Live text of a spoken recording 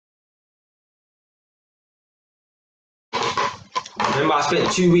remember I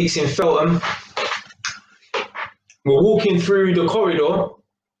spent 2 weeks in Feltham. We're walking through the corridor.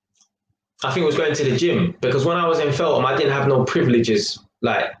 I think I was going to the gym, because when I was in Feltham, I didn't have no privileges.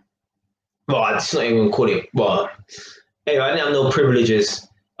 Like, well, it's not even call it. Well, anyway, I didn't have no privileges.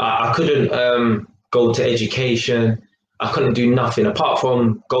 I couldn't go to education. I couldn't do nothing apart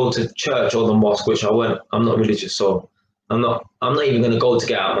from go to church or the mosque, which I went. I'm not religious, so I'm not even going to go to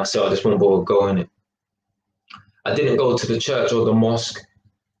get out myself. I just won't bother going it. I didn't go to the church or the mosque,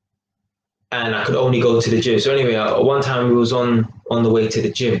 and I could only go to the gym. So anyway, one time we was on the way to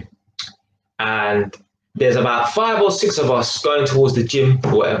the gym, and there's about 5 or 6 of us going towards the gym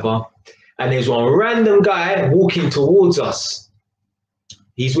or whatever, and there's one random guy walking towards us.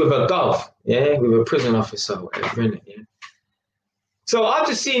 He's with a gov, yeah, with a prison officer or whatever, innit, yeah. So I've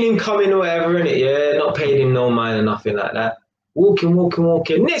just seen him coming or whatever, innit, yeah, not paid him no mind or nothing like that. Walking.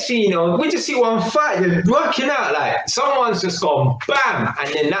 Next thing you know, we just see one fight, they're working out, like, someone's just gone bam,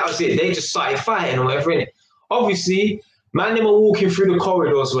 and then that was it. They just started fighting or whatever, innit. Obviously, man, they were walking through the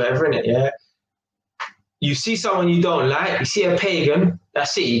corridors or whatever, innit, yeah. You see someone you don't like, you see a pagan,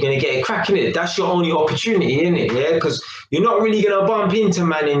 that's it, you're going to get a crack in it. That's your only opportunity, innit, yeah? Because you're not really going to bump into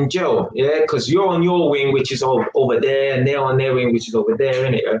man in jail, yeah? Because you're on your wing, which is over there, and they're on their wing, which is over there,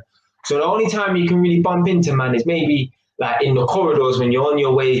 innit, yeah? So the only time you can really bump into man is maybe like in the corridors when you're on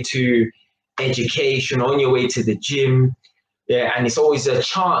your way to education, on your way to the gym, yeah? And it's always a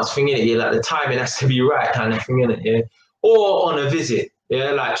chance thing, innit, yeah? Like the timing has to be right kind of thing, innit, yeah? Or on a visit,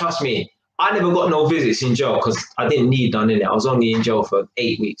 yeah? Like, trust me, I never got no visits in jail because I didn't need none, innit. I was only in jail for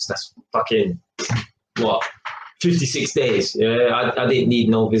 8 weeks. That's fucking, what, 56 days. Yeah, I didn't need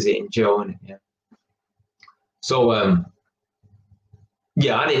no visit in jail, innit, yeah. So,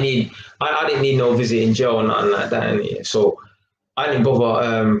 yeah, I didn't need no visit in jail or nothing like that, innit. So I didn't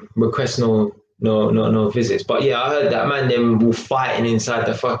bother request no visits. But yeah, I heard that man them were fighting inside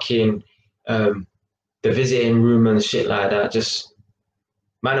the fucking the visiting room and shit like that. Just,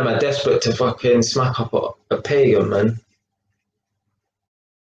 man, am I desperate to fucking smack up a pagan, man.